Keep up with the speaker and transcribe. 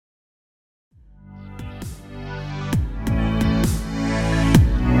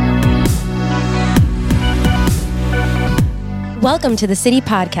Welcome to the City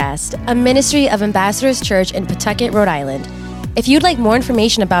Podcast, a ministry of Ambassadors Church in Pawtucket, Rhode Island. If you'd like more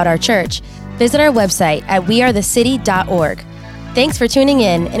information about our church, visit our website at wearethecity.org. Thanks for tuning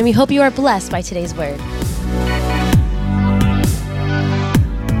in, and we hope you are blessed by today's word.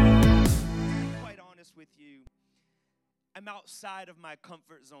 Quite honest with you, I'm outside of my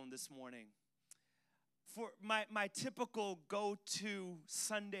comfort zone this morning. For my typical go-to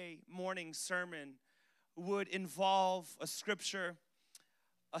Sunday morning sermon would involve a scripture,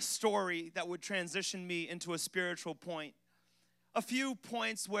 a story that would transition me into a spiritual point. A few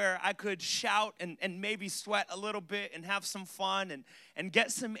points where I could shout and maybe sweat a little bit and have some fun and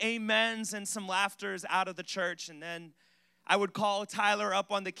get some amens and some laughters out of the church. And then I would call Tyler up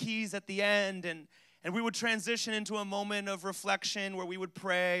on the keys at the end and we would transition into a moment of reflection where we would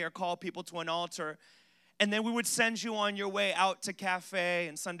pray or call people to an altar. And then we would send you on your way out to cafe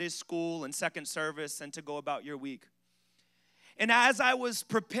and Sunday school and second service and to go about your week. And as I was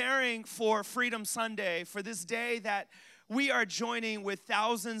preparing for Freedom Sunday, for this day that we are joining with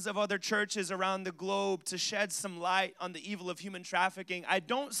thousands of other churches around the globe to shed some light on the evil of human trafficking, I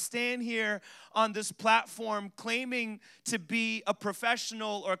don't stand here on this platform claiming to be a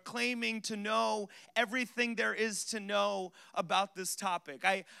professional or claiming to know everything there is to know about this topic.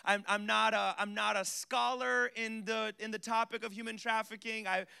 I'm not a scholar in the topic of human trafficking.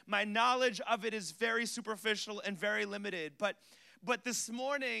 My knowledge of it is very superficial and very limited. But this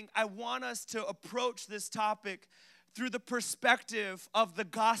morning, I want us to approach this topic through the perspective of the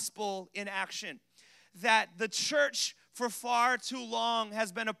gospel in action. That the church for far too long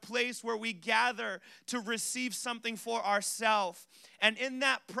has been a place where we gather to receive something for ourselves. And in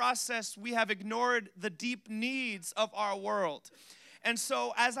that process, we have ignored the deep needs of our world. And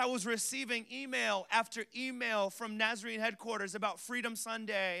so as I was receiving email after email from Nazarene headquarters about Freedom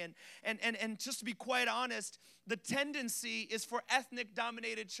Sunday, and just to be quite honest, the tendency is for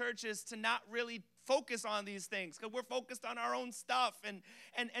ethnic-dominated churches to not really focus on these things because we're focused on our own stuff. And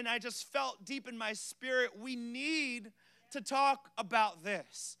I just felt deep in my spirit, we need to talk about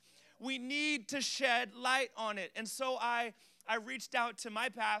this. We need to shed light on it. And so I reached out to my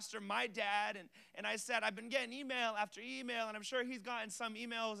pastor, my dad, and I said, I've been getting email after email, and I'm sure he's gotten some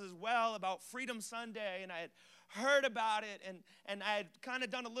emails as well about Freedom Sunday, and I had heard about it, and I had kind of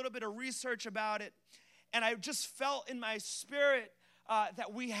done a little bit of research about it, and I just felt in my spirit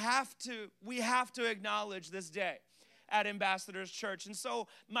that we have to acknowledge this day at Ambassadors Church. And so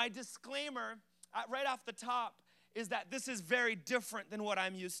my disclaimer right off the top is that this is very different than what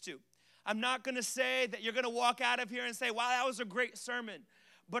I'm used to. I'm not going to say that you're going to walk out of here and say, wow, that was a great sermon.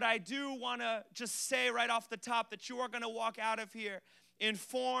 But I do want to just say right off the top that you are going to walk out of here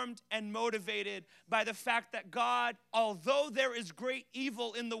informed and motivated by the fact that God, although there is great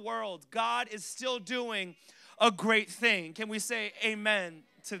evil in the world, God is still doing a great thing. Can we say amen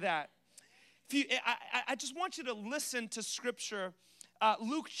to that? I just want you to listen to Scripture.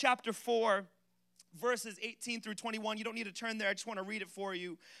 Luke chapter 4, verses 18 through 21. You don't need to turn there. I just want to read it for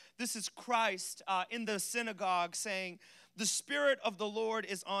you. This is Christ in the synagogue saying, "The Spirit of the Lord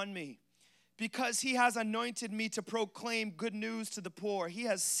is on me, because he has anointed me to proclaim good news to the poor. He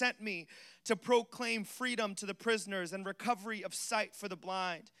has sent me to proclaim freedom to the prisoners and recovery of sight for the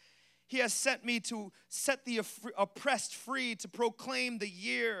blind. He has sent me to set the oppressed free, to proclaim the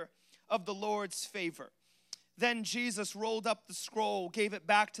year of the Lord's favor." Then Jesus rolled up the scroll, gave it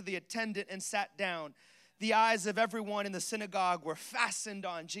back to the attendant, and sat down. The eyes of everyone in the synagogue were fastened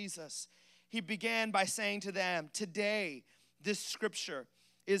on Jesus. He began by saying to them, "Today this scripture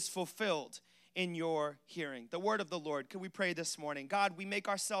is fulfilled in your hearing." The word of the Lord. Can we pray this morning? God, we make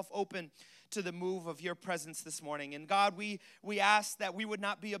ourselves open to the move of your presence this morning. And God, we ask that we would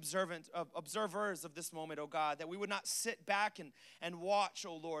not be observers of this moment, oh God, that we would not sit back and watch,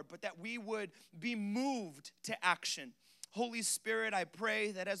 oh Lord, but that we would be moved to action. Holy Spirit, I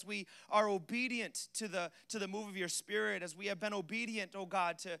pray that as we are obedient to the move of your Spirit, as we have been obedient, oh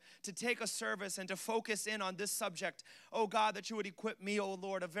God, to take a service and to focus in on this subject, oh God, that you would equip me, oh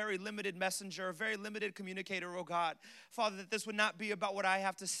Lord, a very limited messenger, a very limited communicator, oh God. Father, that this would not be about what I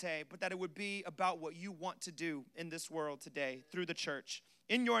have to say, but that it would be about what you want to do in this world today through the church.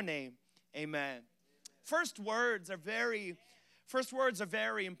 In your name, amen. First words are very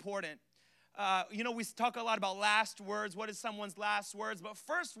important. We talk a lot about last words. What is someone's last words? But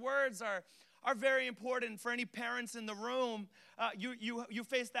first words are very important for any parents in the room. You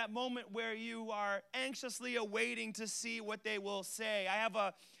face that moment where you are anxiously awaiting to see what they will say. I have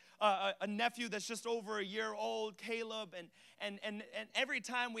a nephew that's just over a year old, Caleb, and every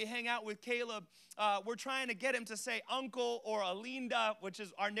time we hang out with Caleb, we're trying to get him to say uncle or Alinda, which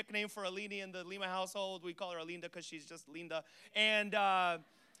is our nickname for Alini in the Lima household. We call her Alinda because she's just Linda. And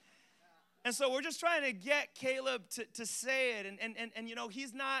so we're just trying to get Caleb to say it. And you know,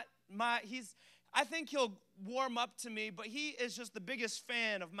 I think he'll warm up to me, but he is just the biggest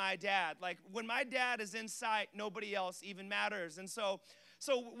fan of my dad. Like, when my dad is in sight, nobody else even matters. And so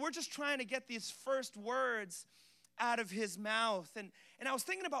we're just trying to get these first words out of his mouth. And I was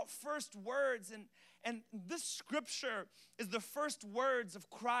thinking about first words, and this scripture is the first words of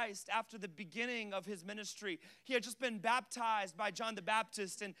Christ after the beginning of his ministry. He had just been baptized by John the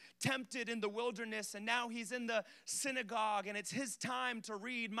Baptist and tempted in the wilderness, and now he's in the synagogue, and it's his time to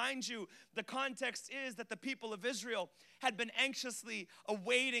read. Mind you, the context is that the people of Israel had been anxiously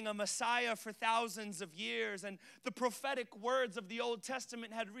awaiting a Messiah for thousands of years, and the prophetic words of the Old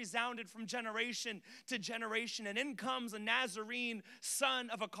Testament had resounded from generation to generation, and in comes a Nazarene son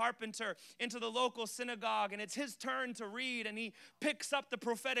of a carpenter into the local synagogue, and it's his turn to read, and he picks up the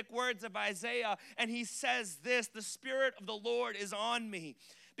prophetic words of Isaiah, and he says this: "The Spirit of the Lord is on me,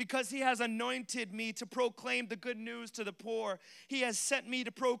 because he has anointed me to proclaim the good news to the poor. He has sent me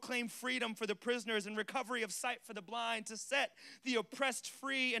to proclaim freedom for the prisoners and recovery of sight for the blind, to set the oppressed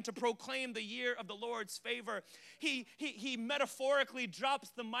free and to proclaim the year of the Lord's favor." He metaphorically drops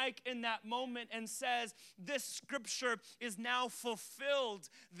the mic in that moment and says, this scripture is now fulfilled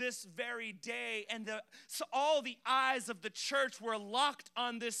this very day. And so all the eyes of the church were locked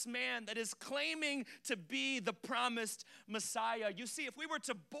on this man that is claiming to be the promised Messiah. You see, if we were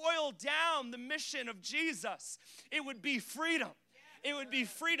to boil down the mission of Jesus, it would be freedom. It would be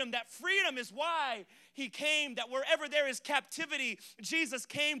freedom. That freedom is why he came, that wherever there is captivity, Jesus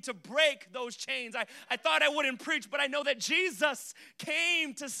came to break those chains. I thought I wouldn't preach, but I know that Jesus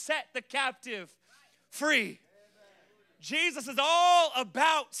came to set the captive free. Jesus is all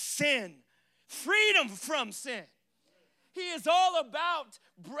about sin, freedom from sin. He is all about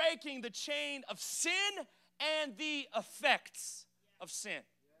breaking the chain of sin and the effects of sin.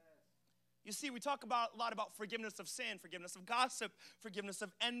 You see, we talk a lot about forgiveness of sin, forgiveness of gossip, forgiveness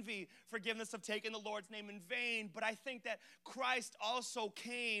of envy, forgiveness of taking the Lord's name in vain. But I think that Christ also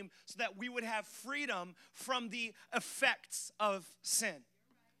came so that we would have freedom from the effects of sin.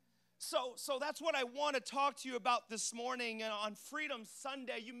 So that's what I want to talk to you about this morning on Freedom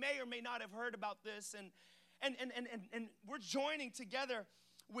Sunday. You may or may not have heard about this, and we're joining together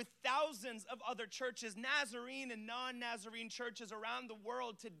with thousands of other churches. Nazarene and non-Nazarene churches around the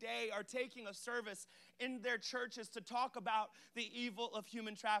world today are taking a service in their churches to talk about the evil of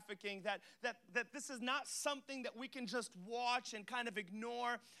human trafficking, that this is not something that we can just watch and kind of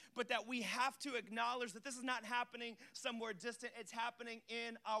ignore, but that we have to acknowledge that this is not happening somewhere distant. It's happening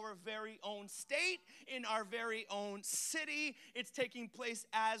in our very own state, in our very own city. It's taking place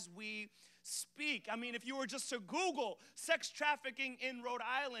as we speak. I mean, if you were just to Google sex trafficking in Rhode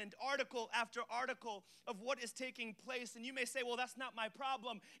Island, article after article of what is taking place, and you may say, well, that's not my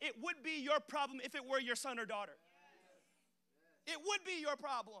problem. It would be your problem if it were your son or daughter. It would be your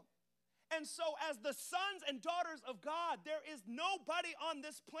problem. And so as the sons and daughters of God, there is nobody on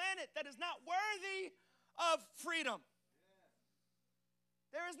this planet that is not worthy of freedom.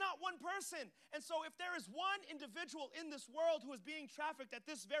 There is not one person. And so if there is one individual in this world who is being trafficked at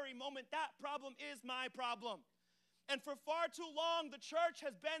this very moment, that problem is my problem. And for far too long, the church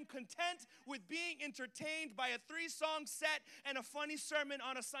has been content with being entertained by a 3-song set and a funny sermon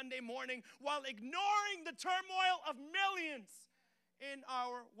on a Sunday morning while ignoring the turmoil of millions in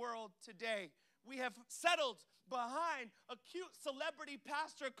our world today. We have settled behind a cute celebrity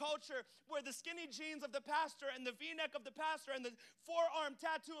pastor culture where the skinny jeans of the pastor and the V-neck of the pastor and the forearm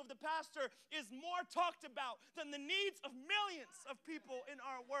tattoo of the pastor is more talked about than the needs of millions of people in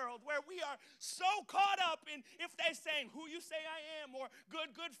our world, where we are so caught up in if they sang "Who You Say I Am" or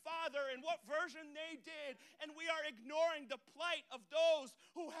 "Good, Good Father" and what version they did, and we are ignoring the plight of those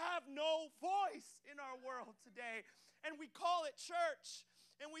who have no voice in our world today. And we call it church.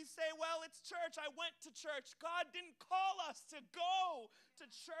 And we say, well, it's church. I went to church. God didn't call us to go to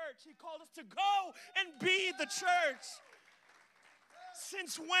church. He called us to go and be the church.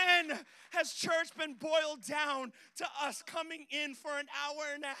 Since when has church been boiled down to us coming in for an hour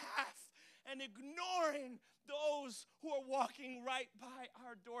and a half and ignoring those who are walking right by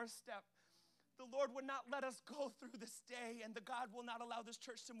our doorstep? The Lord would not let us go through this day, and the God will not allow this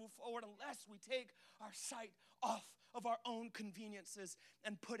church to move forward unless we take our sight off of our own conveniences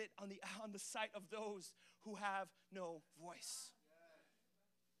and put it on the sight of those who have no voice.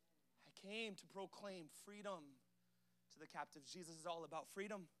 I came to proclaim freedom to the captives. Jesus is all about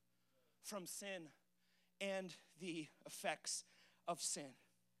freedom. from sin and the effects of sin.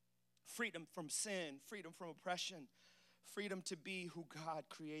 Freedom from sin, freedom from oppression, freedom to be who God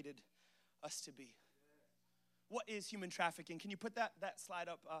created us to be. What is human trafficking? Can you put that slide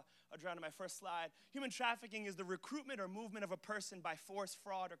up, Adriana, my first slide? Human trafficking is the recruitment or movement of a person by force,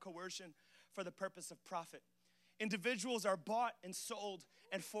 fraud, or coercion for the purpose of profit. Individuals are bought and sold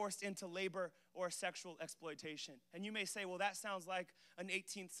and forced into labor or sexual exploitation. And you may say, well, that sounds like an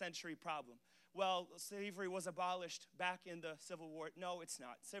 18th century problem. Well, slavery was abolished back in the Civil War. No, it's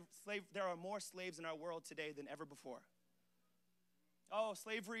not. There are more slaves in our world today than ever before. Oh,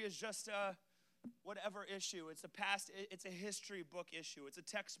 slavery is just a whatever issue. It's a history book issue. It's a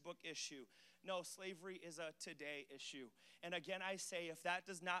textbook issue. No, slavery is a today issue. And again, I say, if that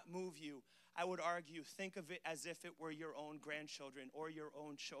does not move you, I would argue, think of it as if it were your own grandchildren or your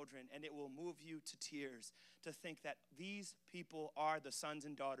own children, and it will move you to tears to think that these people are the sons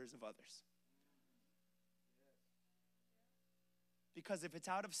and daughters of others. Because if it's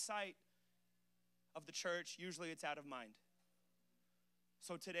out of sight of the church, usually it's out of mind.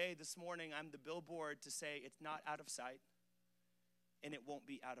 So today, this morning, I'm the billboard to say it's not out of sight and it won't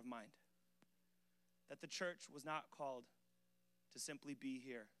be out of mind. That the church was not called to simply be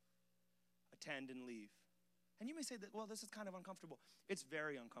here, attend and leave. And you may say that, well, this is kind of uncomfortable. It's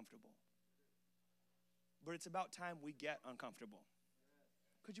very uncomfortable. But it's about time we get uncomfortable.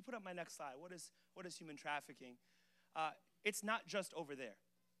 Could you put up my next slide? What is human trafficking? It's not just over there.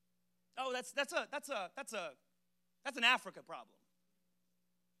 Oh, that's an Africa problem.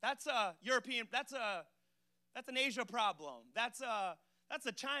 That's a European, that's an Asia problem. That's a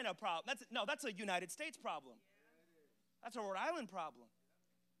China problem. That's a United States problem. That's a Rhode Island problem.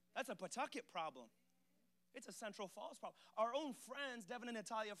 That's a Pawtucket problem. It's a Central Falls problem. Our own friends, Devin and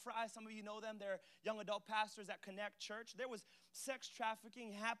Natalia Fry, some of you know them, they're young adult pastors at Connect Church. There was sex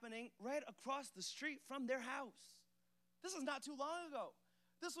trafficking happening right across the street from their house. This is not too long ago.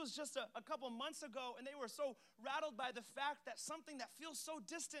 This was just a couple months ago, and they were so rattled by the fact that something that feels so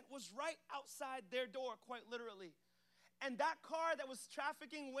distant was right outside their door, quite literally. And that car that was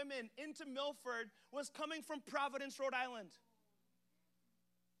trafficking women into Milford was coming from Providence, Rhode Island.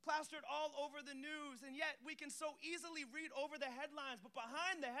 Plastered all over the news, and yet we can so easily read over the headlines, but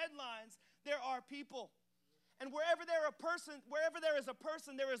behind the headlines, there are people. And wherever there is a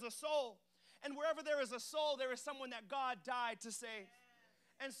person, there is a soul. And wherever there is a soul, there is someone that God died to save.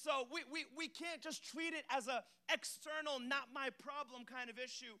 And so we can't just treat it as an external, not my problem kind of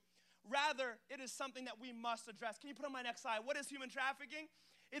issue. Rather, it is something that we must address. Can you put on my next slide? What is human trafficking?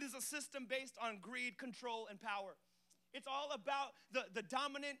 It is a system based on greed, control, and power. It's all about the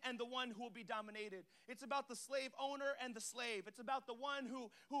dominant and the one who will be dominated. It's about the slave owner and the slave. It's about the one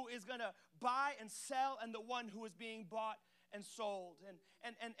who is going to buy and sell and the one who is being bought and sold.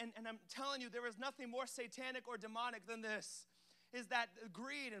 And I'm telling you, there is nothing more satanic or demonic than this, is that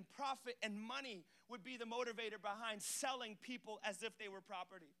greed and profit and money would be the motivator behind selling people as if they were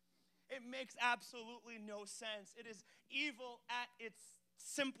property. It makes absolutely no sense. It is evil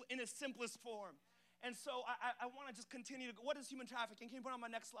in its simplest form. And so I want to just continue to go. What is human trafficking? Can you put on my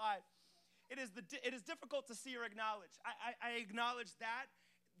next slide? It is difficult to see or acknowledge. I acknowledge that.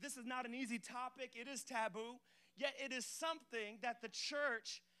 This is not an easy topic. It is taboo. Yet it is something that the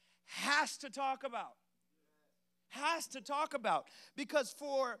church has to talk about. Has to talk about. Because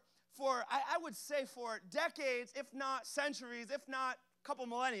I would say for decades, if not centuries, if not a couple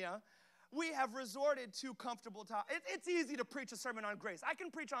millennia, we have resorted to comfortable topics. It's easy to preach a sermon on grace. I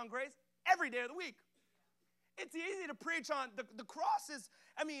can preach on grace every day of the week. It's easy to preach on the cross. It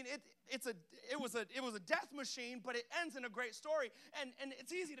was a death machine, but it ends in a great story, and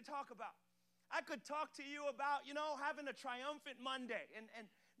it's easy to talk about. I could talk to you about having a triumphant Monday, and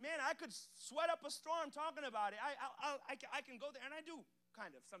man, I could sweat up a storm talking about it. I can go there, and I do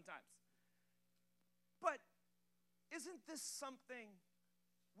kind of sometimes. But isn't this something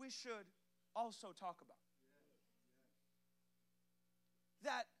we should also talk about?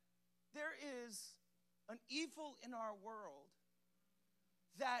 That there is an evil in our world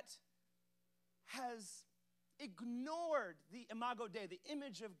that has ignored the imago Dei, the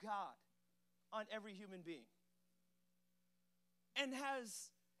image of God, on every human being, and has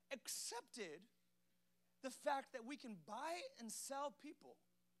accepted the fact that we can buy and sell people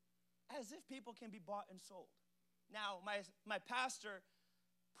as if people can be bought and sold. Now, my pastor,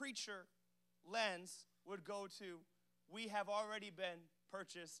 preacher lens would go to, we have already been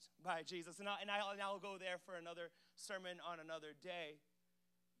purchased by Jesus. And I'll go there for another sermon on another day.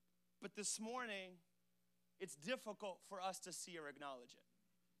 But this morning, it's difficult for us to see or acknowledge it.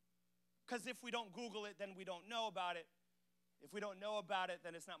 Because if we don't Google it, then we don't know about it. If we don't know about it,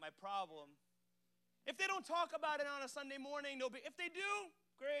 then it's not my problem. If they don't talk about it on a Sunday morning, no big. If they do,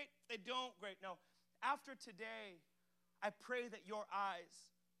 great. If they don't, great. No. After today, I pray that your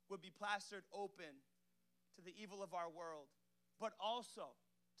eyes would be plastered open to the evil of our world, but also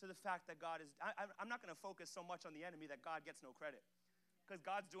to the fact that God is, I'm not going to focus so much on the enemy that God gets no credit, because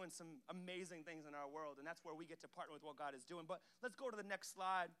God's doing some amazing things in our world, and that's where we get to partner with what God is doing. But let's go to the next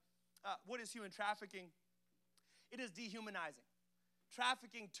slide. What is human trafficking? It is dehumanizing.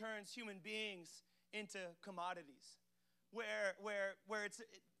 Trafficking turns human beings into commodities, where it's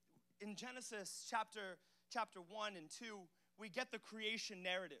in Genesis chapter 1 and 2, we get the creation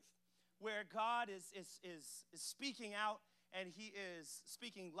narrative, where God is speaking out, and he is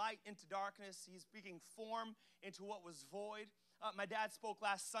speaking light into darkness. He's speaking form into what was void. My dad spoke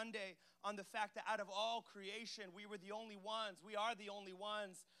last Sunday on the fact that out of all creation, we are the only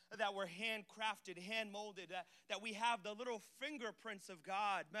ones that were handcrafted, hand-molded, that we have the little fingerprints of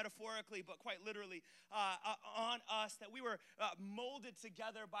God, metaphorically, but quite literally, on us, that we were molded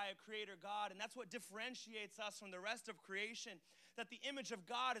together by a creator God. And that's what differentiates us from the rest of creation, that the image of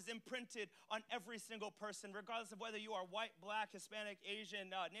God is imprinted on every single person, regardless of whether you are white, black, Hispanic, Asian,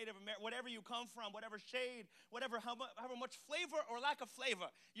 Native American, whatever you come from, whatever shade, however much flavor or lack of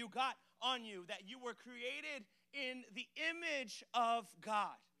flavor you got on you, that you were created in the image of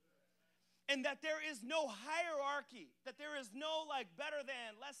God. And that there is no hierarchy, that there is no like better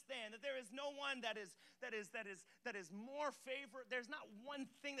than, less than, that there is no one that is more favored. There's not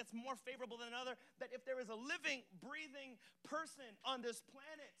one thing that's more favorable than another. That if there is a living, breathing person on this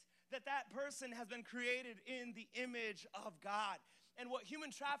planet, that person has been created in the image of God. And what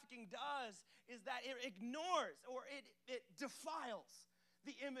human trafficking does is that it ignores, or it defiles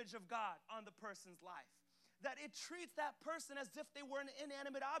the image of God on the person's life. That it treats that person as if they were an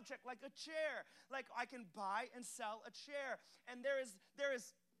inanimate object, like a chair. Like I can buy and sell a chair. And there is,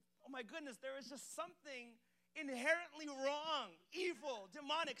 oh my goodness, there is just something inherently wrong, evil,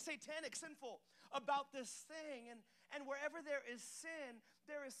 demonic, satanic, sinful about this thing. And wherever there is sin,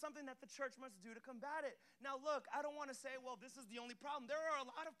 there is something that the church must do to combat it. Now look, I don't want to say, well, this is the only problem. There are a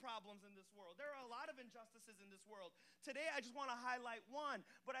lot of problems in this world. There are a lot of injustices in this world. Today, I just want to highlight one,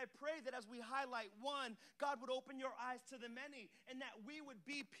 but I pray that as we highlight one, God would open your eyes to the many, and that we would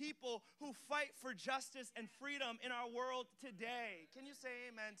be people who fight for justice and freedom in our world today. Can you say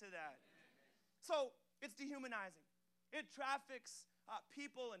amen to that? So it's dehumanizing. It traffics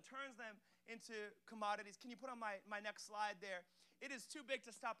people and turns them into commodities. Can you put on my next slide there? It is too big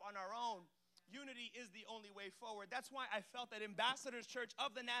to stop on our own. Unity is the only way forward. That's why I felt that Ambassadors Church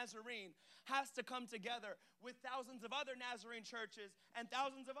of the Nazarene has to come together with thousands of other Nazarene churches and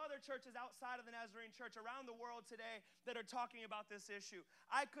thousands of other churches outside of the Nazarene Church around the world today that are talking about this issue.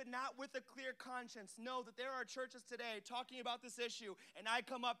 I could not, with a clear conscience, know that there are churches today talking about this issue, and I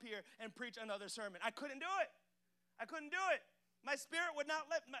come up here and preach another sermon. I couldn't do it. I couldn't do it. God's Spirit would not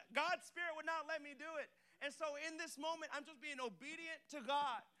let me do it. And so in this moment, I'm just being obedient to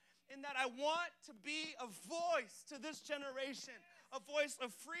God, in that I want to be a voice to this generation, a voice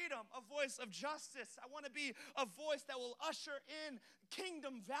of freedom, a voice of justice. I want to be a voice that will usher in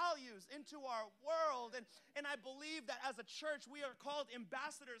kingdom values into our world. And I believe that as a church, we are called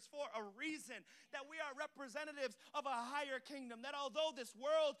ambassadors for a reason, that we are representatives of a higher kingdom, that although this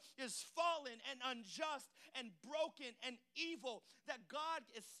world is fallen and unjust and broken and evil, that God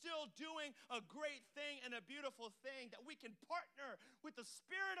is still doing a great thing and a beautiful thing, that we can partner with the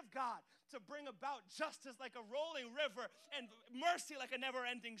Spirit of God to bring about justice like a rolling river and mercy like a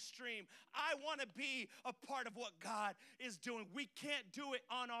never-ending stream. I want to be a part of what God is doing. We can't do it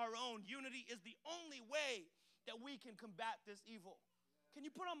on our own. Unity is the only way that we can combat this evil. Can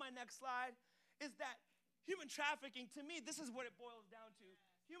you put on my next slide? Is that human trafficking, to me, this is what it boils down to.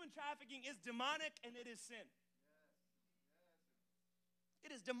 Human trafficking is demonic and it is sin.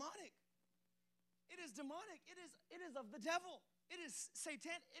 It is demonic. It is demonic. It is of the devil. It is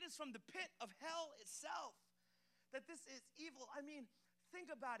satanic. It is from the pit of hell itself. That this is evil. I mean, think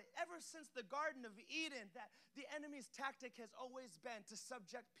about it. Ever since the Garden of Eden, that the enemy's tactic has always been to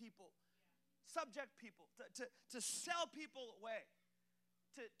subject people. Subject people. To sell people away.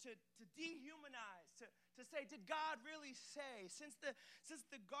 To dehumanize. To say, did God really say? Since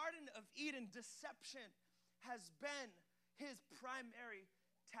the Garden of Eden, deception has been his primary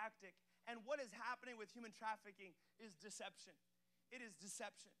tactic. And what is happening with human trafficking is deception. It is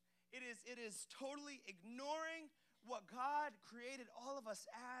deception. It is totally ignoring what God created all of us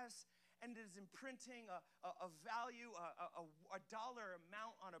as, and it is imprinting a value, a dollar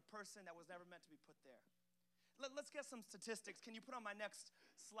amount on a person that was never meant to be put there. Let's get some statistics. Can you put on my next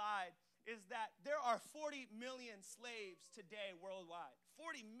slide? is that there are 40 million slaves today worldwide.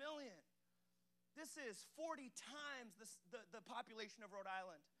 40 million. This is 40 times the population of Rhode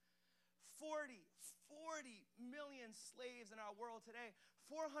Island. 40 million slaves in our world today.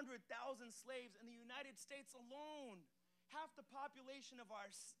 400,000 slaves in the United States alone. Half the population of our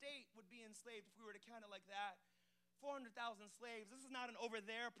state would be enslaved if we were to count it like that. 400,000 slaves. This is not an over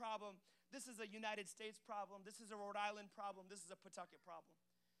there problem. This is a United States problem. This is a Rhode Island problem. This is a Pawtucket problem.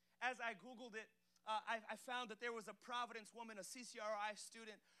 As I Googled it, I found that there was a Providence woman, a CCRI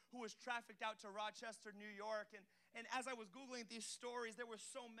student, who was trafficked out to Rochester, New York. And as I was Googling these stories, there were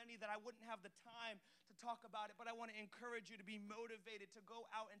so many that I wouldn't have the time to talk about it. But I want to encourage you to be motivated to go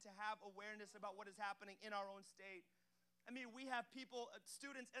out and to have awareness about what is happening in our own state. I mean, we have people,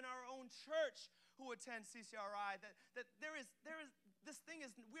 students in our own church who attend CCRI.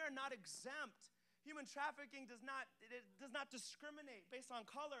 We are not exempt. Human trafficking does not discriminate based on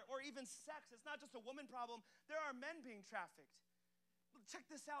color or even sex. It's not just a woman problem. There are men being trafficked. Check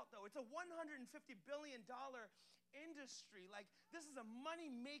this out, though. It's a $150 billion industry. Like, this is a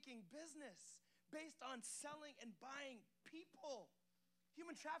money-making business based on selling and buying people.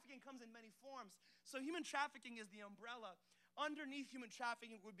 Human trafficking comes in many forms. So human trafficking is the umbrella. Underneath human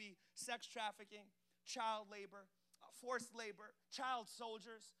trafficking would be sex trafficking, child labor, forced labor, child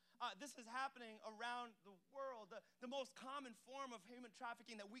soldiers. This is happening around the world. The most common form of human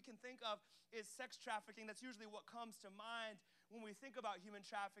trafficking that we can think of is sex trafficking. That's usually what comes to mind when we think about human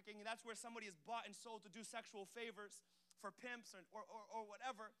trafficking. And that's where somebody is bought and sold to do sexual favors for pimps or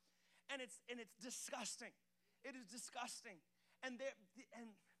whatever. And it's disgusting. It is disgusting. And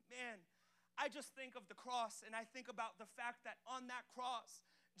man, I just think of the cross, and I think about the fact that on that cross,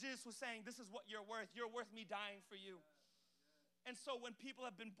 Jesus was saying, this is what you're worth. You're worth me dying for you. And so when people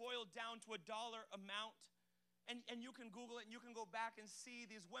have been boiled down to a dollar amount, and you can Google it, and you can go back and see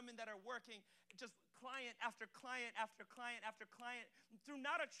these women that are working, just client after client after client after client, through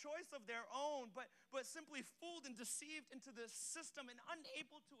not a choice of their own, but simply fooled and deceived into this system and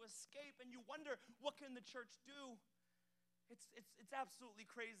unable to escape. And you wonder, what can the church do? It's absolutely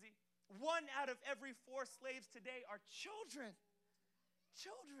crazy. 1 out of every 4 slaves today are children.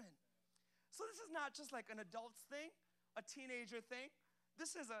 Children. So this is not just like an adult's thing, a teenager thing.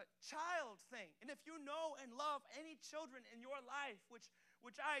 This is a child thing. And if you know and love any children in your life, which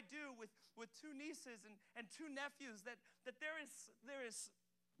I do with 2 nieces and 2 nephews, that there is,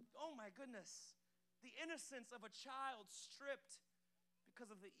 oh my goodness, the innocence of a child stripped because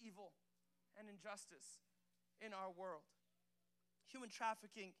of the evil and injustice in our world. Human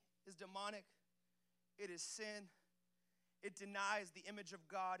trafficking is demonic. It is sin. It denies the image of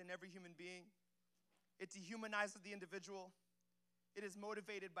God in every human being. It dehumanizes the individual. It is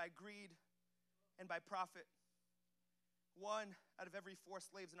motivated by greed and by profit. 1 out of every 4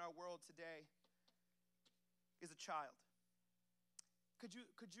 slaves in our world today is a child. Could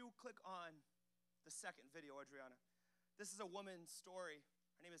you click on the second video, Adriana? This is a woman's story.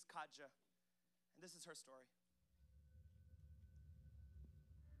 Her name is Katja, and this is her story.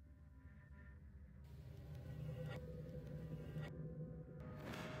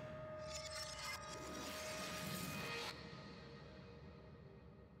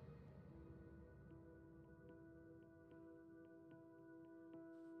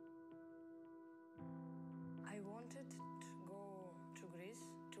 I wanted to go to Greece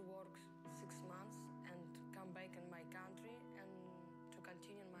to work 6 months and come back in my country and to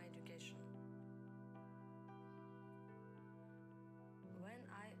continue my education. When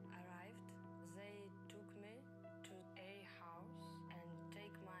I arrived, they took me to a house and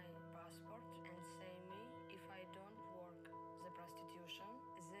take my passport and say me if I don't work the prostitution,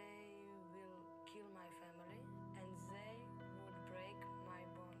 they will kill my family and they would break my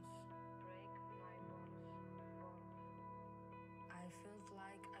bones. I felt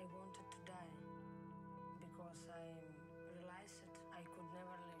like I wanted to die because I realized I could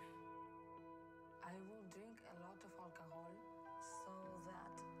never live. I would drink a lot of alcohol so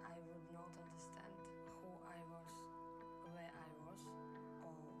that I would not understand who I was, where I was,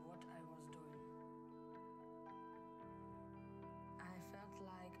 or what I was doing. I felt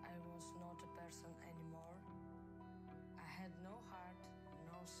like I was not a person anymore. I had no heart,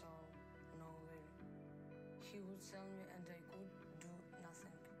 no soul, no will. He would sell me and I could do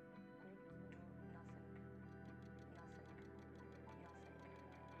nothing.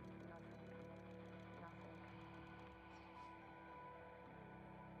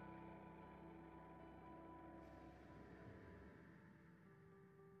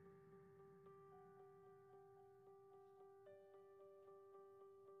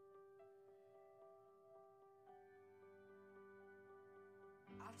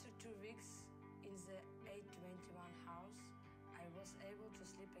 After 2 weeks in the 821 house, I was able to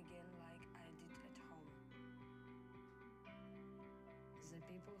sleep again like I did at home. The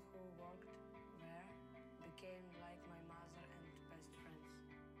people who worked there became like my mother and best friends.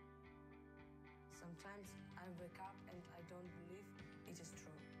 Sometimes I wake up and I don't believe it is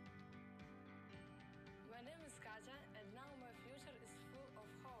true. My name is Katya, and now my future is full of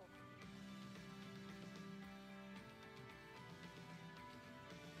hope.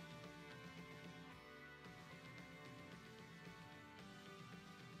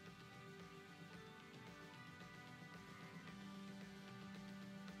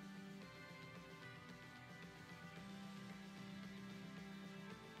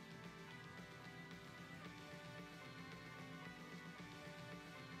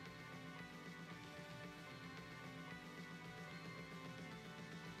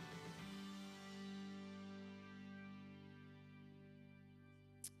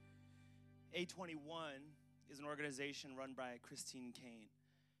 A21 is an organization run by Christine Kane.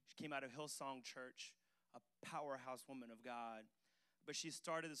 She came out of Hillsong Church, a powerhouse woman of God. But she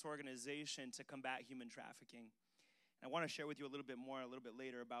started this organization to combat human trafficking. And I want to share with you a little bit more a little bit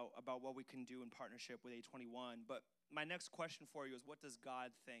later about what we can do in partnership with A21. But my next question for you is, what does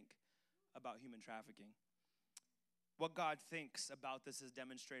God think about human trafficking? What God thinks about this is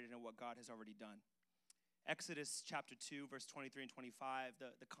demonstrated in what God has already done. Exodus chapter 2, verse 23 and 25,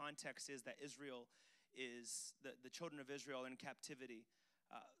 the context is that Israel is, the children of Israel in captivity.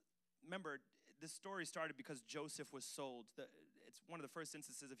 Remember, this story started because Joseph was sold. It's one of the first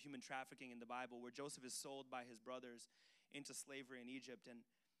instances of human trafficking in the Bible, where Joseph is sold by his brothers into slavery in Egypt.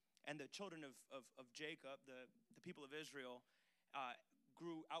 And the children of Jacob, the people of Israel,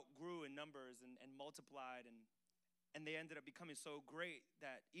 outgrew in numbers and multiplied, and they ended up becoming so great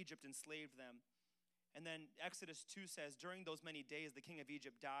that Egypt enslaved them. And then Exodus 2 says, during those many days, the king of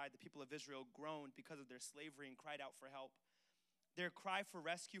Egypt died. The people of Israel groaned because of their slavery and cried out for help. Their cry for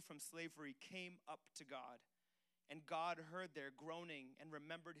rescue from slavery came up to God. And God heard their groaning and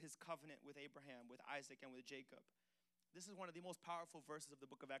remembered his covenant with Abraham, with Isaac, and with Jacob. This is one of the most powerful verses of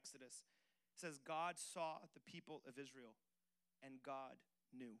the book of Exodus. It says, God saw the people of Israel, and God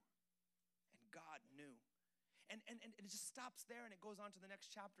knew. And God knew. And it just stops there, and it goes on to the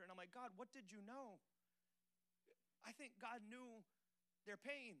next chapter. And I'm like, God, what did you know? I think God knew their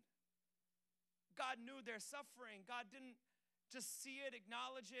pain. God knew their suffering. God didn't just see it,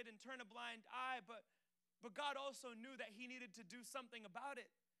 acknowledge it, and turn a blind eye, but God also knew that he needed to do something about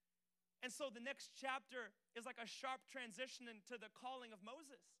it. And so the next chapter is like a sharp transition into the calling of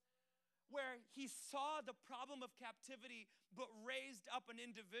Moses, where he saw the problem of captivity, but raised up an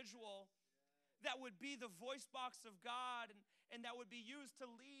individual that would be the voice box of God, and that would be used to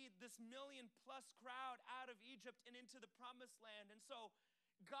lead this 1 million+ crowd out of Egypt and into the promised land. And so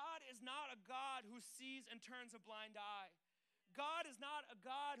God is not a God who sees and turns a blind eye. God is not a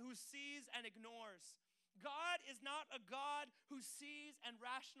God who sees and ignores. God is not a God who sees and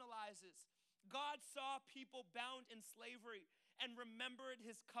rationalizes. God saw people bound in slavery and remembered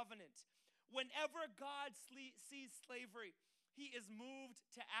his covenant. Whenever God sees slavery, he is moved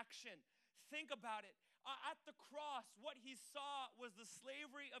to action. Think about it. At the cross, what he saw was the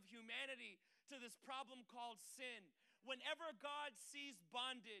slavery of humanity to this problem called sin. Whenever God sees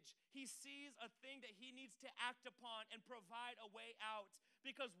bondage, he sees a thing that he needs to act upon and provide a way out,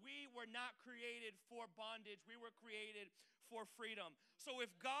 because we were not created for bondage. We were created for freedom. So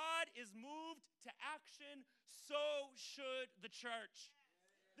if God is moved to action, so should the church.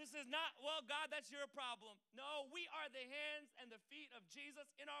 This is not, well, God, that's your problem. No, we are the hands and the feet of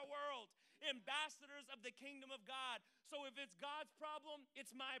Jesus in our world, ambassadors of the kingdom of God. So if it's God's problem,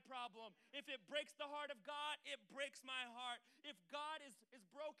 it's my problem. If it breaks the heart of God, it breaks my heart. If God is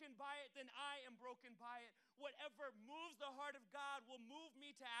broken by it, then I am broken by it. Whatever moves the heart of God will move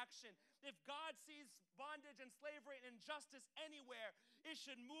me to action. If God sees bondage and slavery and injustice anywhere, it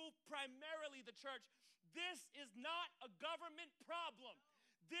should move primarily the church. This is not a government problem.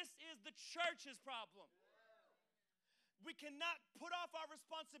 This is the church's problem. We cannot put off our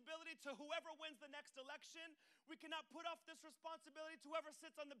responsibility to whoever wins the next election. We cannot put off this responsibility to whoever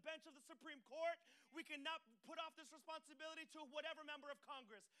sits on the bench of the Supreme Court. We cannot put off this responsibility to whatever member of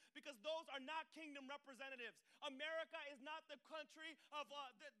Congress, because those are not kingdom representatives. America is not the country of,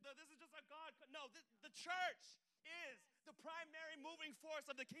 this is just a God. No, the church is the primary moving force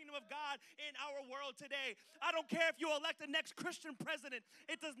of the kingdom of God in our world today. I don't care if you elect the next Christian president.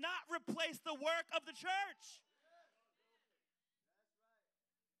 It does not replace the work of the church.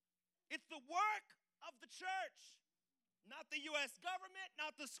 It's the work of the church, not the U.S. government,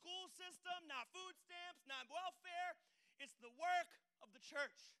 not the school system, not food stamps, not welfare. It's the work of the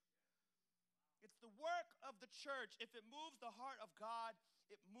church. It's the work of the church. If it moves the heart of God,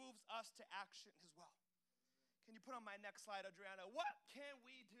 it moves us to action as well. Can you put on my next slide, Adriana? What can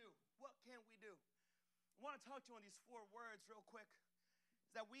we do? What can we do? I want to talk to you on these 4 words real quick.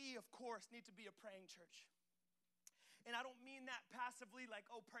 Is that we, of course, need to be a praying church. And I don't mean that passively, like,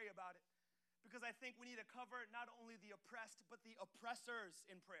 oh, pray about it. Because I think we need to cover not only the oppressed, but the oppressors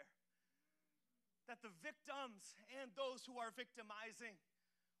in prayer. That the victims and those who are victimizing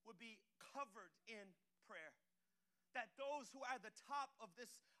would be covered in prayer. That those who are at the top of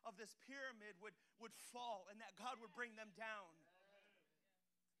this pyramid would fall, and that God would bring them down.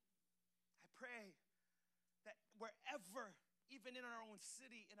 I pray that wherever, even in our own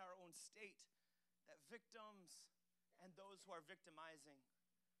city, in our own state, that victims and those who are victimizing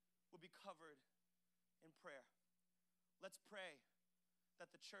will be covered in prayer. Let's pray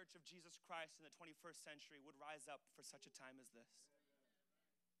that the Church of Jesus Christ in the 21st century would rise up for such a time as this.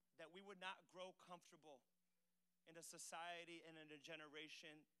 That we would not grow comfortable in a society and in a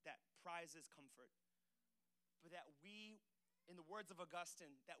generation that prizes comfort, but that we, in the words of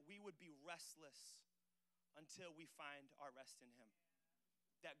Augustine, that we would be restless until we find our rest in him.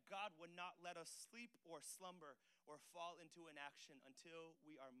 That God would not let us sleep or slumber or fall into inaction until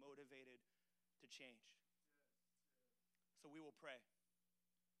we are motivated to change. So we will pray.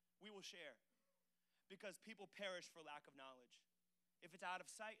 We will share, because people perish for lack of knowledge. If it's out of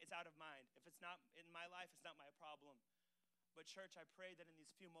sight, it's out of mind. If it's not in my life, it's not my problem. But church, I pray that in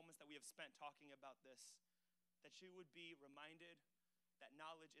these few moments that we have spent talking about this, that you would be reminded that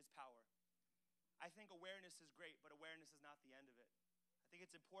knowledge is power. I think awareness is great, but awareness is not the end of it. I think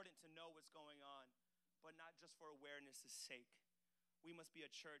it's important to know what's going on, but not just for awareness' sake. We must be a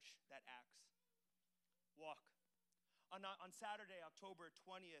church that acts. Walk. On Saturday, October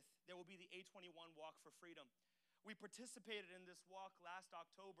 20th, there will be the A21 Walk for Freedom. We participated in this walk last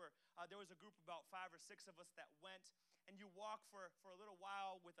October. There was a group of about 5 or 6 of us that went, and you walk for a little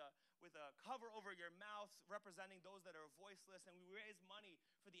while with a cover over your mouth representing those that are voiceless, and we raise money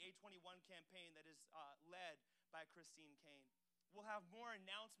for the A21 campaign that is led by Christine Kane. We'll have more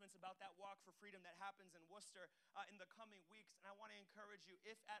announcements about that Walk for Freedom that happens in Worcester in the coming weeks, and I want to encourage you,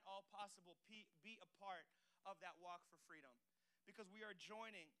 if at all possible, be a part of that Walk for Freedom. Because we are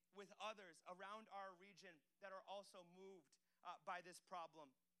joining with others around our region that are also moved by this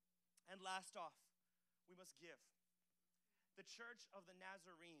problem. And last off, we must give. The Church of the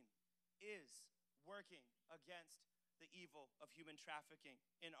Nazarene is working against the evil of human trafficking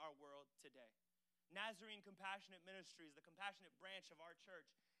in our world today. Nazarene Compassionate Ministries, the compassionate branch of our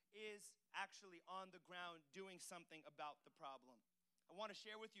church, is actually on the ground doing something about the problem. I want to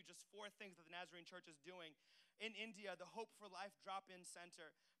share with you just 4 things that the Nazarene Church is doing. In India, the Hope for Life Drop-In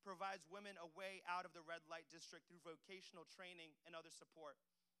Center provides women a way out of the red light district through vocational training and other support.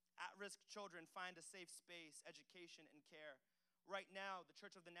 At-risk children find a safe space, education, and care. Right now, the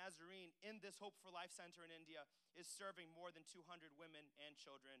Church of the Nazarene in this Hope for Life Center in India is serving more than 200 women and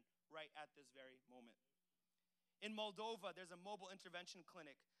children right at this very moment. In Moldova, there's a mobile intervention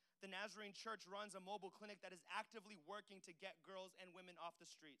clinic. The Nazarene Church runs a mobile clinic that is actively working to get girls and women off the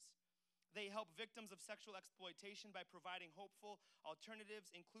streets. They help victims of sexual exploitation by providing hopeful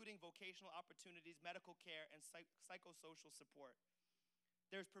alternatives, including vocational opportunities, medical care, and psychosocial support.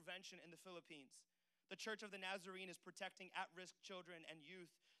 There's prevention in the Philippines. The Church of the Nazarene is protecting at-risk children and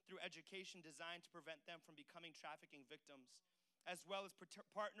youth through education designed to prevent them from becoming trafficking victims, as well as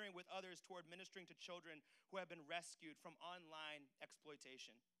partnering with others toward ministering to children who have been rescued from online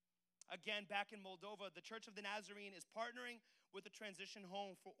exploitation. Again, back in Moldova, the Church of the Nazarene is partnering with a transition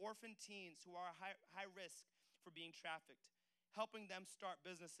home for orphan teens who are high risk for being trafficked, helping them start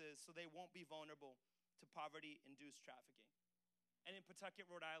businesses so they won't be vulnerable to poverty-induced trafficking. And in Pawtucket,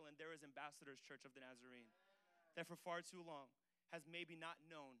 Rhode Island, there is Ambassador's Church of the Nazarene that for far too long has maybe not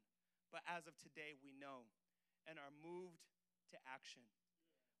known, but as of today, we know and are moved to action.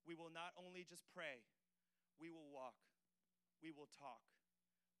 We will not only just pray, we will walk, we will talk,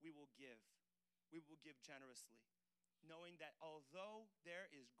 we will give generously, knowing that although there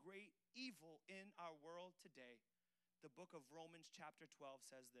is great evil in our world today, the book of Romans chapter 12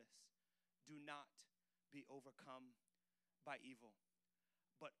 says this: do not be overcome by evil,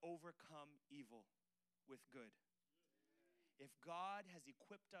 but overcome evil with good. If God has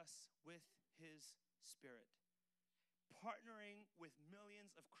equipped us with his Spirit, partnering with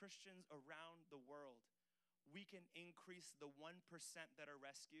millions of Christians around the world, we can increase the 1% that are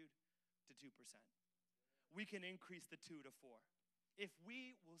rescued to 2%. We can increase the 2 to 4. If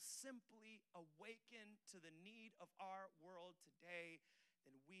we will simply awaken to the need of our world today,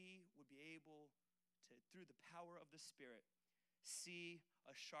 then we would be able to through the power of the Spirit, see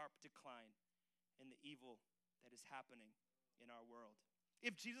a sharp decline in the evil that is happening in our world.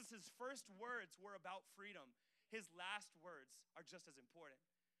 If Jesus' first words were about freedom, his last words are just as important.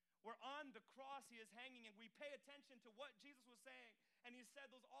 We're on the cross, he is hanging, and we pay attention to what Jesus was saying. And he said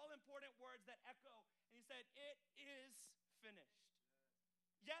those all-important words that echo, and he said, "It is finished."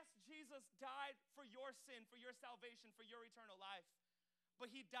 Yes, Jesus died for your sin, for your salvation, for your eternal life, but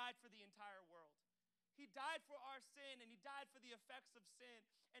he died for the entire world. He died for our sin, and he died for the effects of sin.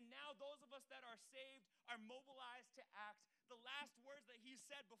 And now those of us that are saved are mobilized to act. The last words that he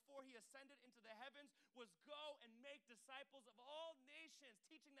said before he ascended into the heavens was, "Go and make disciples of all nations,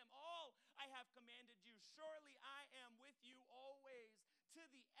 teaching them all I have commanded you. Surely I am with you always to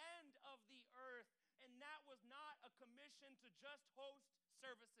the end of the earth." And that was not a commission to just host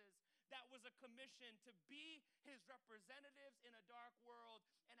services. That was a commission to be his representatives in a dark world.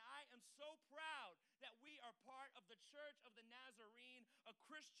 And I am so proud that we are part of the Church of the Nazarene, a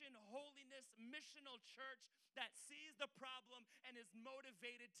Christian holiness missional church that sees the problem and is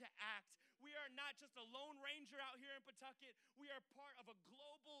motivated to act. We are not just a lone ranger out here in Pawtucket. We are part of a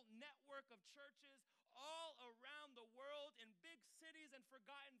global network of churches all around the world in big cities and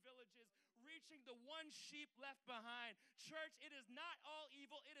forgotten villages, reaching the one sheep left behind. Church, it is not all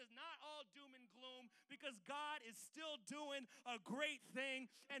evil. It is not all doom and gloom, because God is still doing a great thing,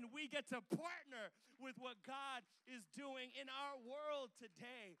 and we get to partner with what God is doing in our world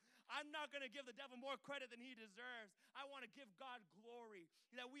today. I'm not going to give the devil more credit than he deserves. I want to give God glory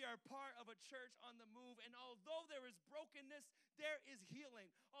that we are part of a church on the move. And although there is brokenness, there is healing.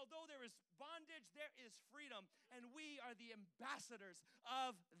 Although there is bondage, there is freedom. And we are the ambassadors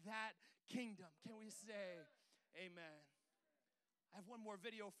of that kingdom. Can we say amen? I have one more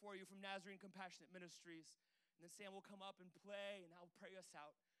video for you from Nazarene Compassionate Ministries. And then Sam will come up and play, and I'll pray us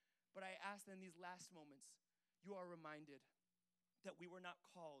out. But I ask that in these last moments, you are reminded that we were not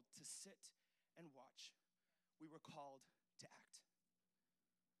called to sit and watch. We were called to act.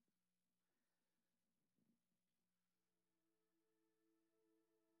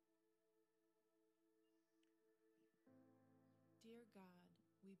 Dear God,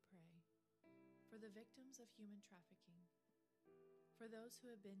 we pray for the victims of human trafficking, for those who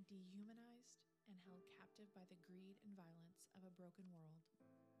have been dehumanized and held captive by the greed and violence of a broken world,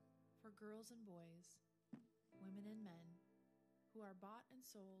 for girls and boys, women and men, who are bought and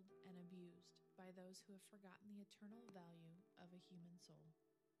sold and abused by those who have forgotten the eternal value of a human soul.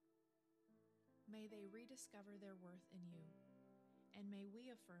 May they rediscover their worth in you, and may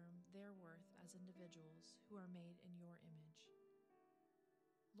we affirm their worth as individuals who are made in your image.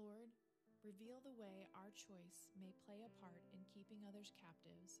 Lord, reveal the way our choice may play a part in keeping others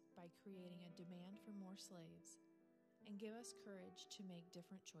captives by creating a demand for more slaves, and give us courage to make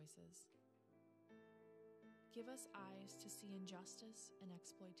different choices. Give us eyes to see injustice and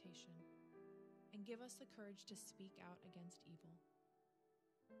exploitation, and give us the courage to speak out against evil.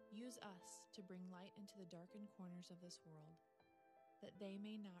 Use us to bring light into the darkened corners of this world, that they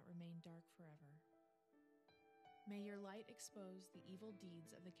may not remain dark forever. May your light expose the evil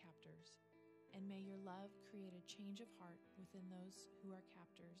deeds of the captors, and may your love create a change of heart within those who are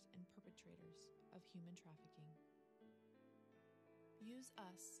captors and perpetrators of human trafficking. Use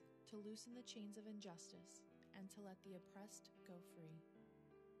us to loosen the chains of injustice and to let the oppressed go free.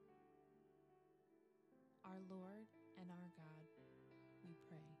 Our Lord and our God, we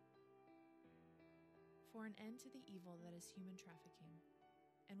pray for an end to the evil that is human trafficking,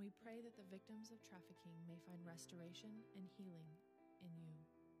 and we pray that the victims of trafficking may find restoration and healing in you.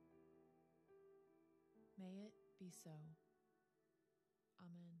 May it be so.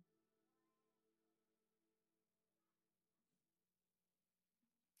 Amen.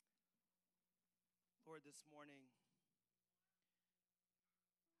 Lord, this morning,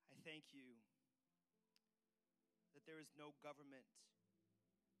 I thank you that there is no government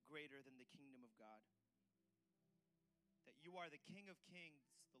greater than the kingdom of God. That you are the King of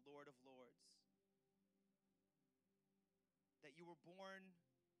kings, the Lord of lords. That you were born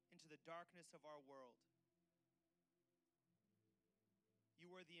into the darkness of our world.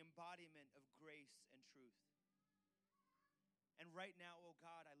 You are the embodiment of grace and truth. And right now, oh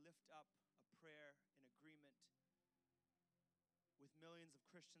God, I lift up a prayer in agreement with millions of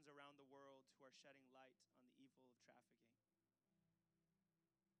Christians around the world who are shedding light on the evil of trafficking.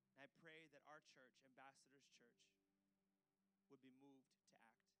 And I pray that our church, Ambassadors Church, would be moved to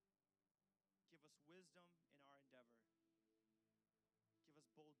act. Give us wisdom in our endeavor. Give us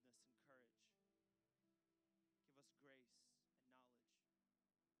boldness and courage.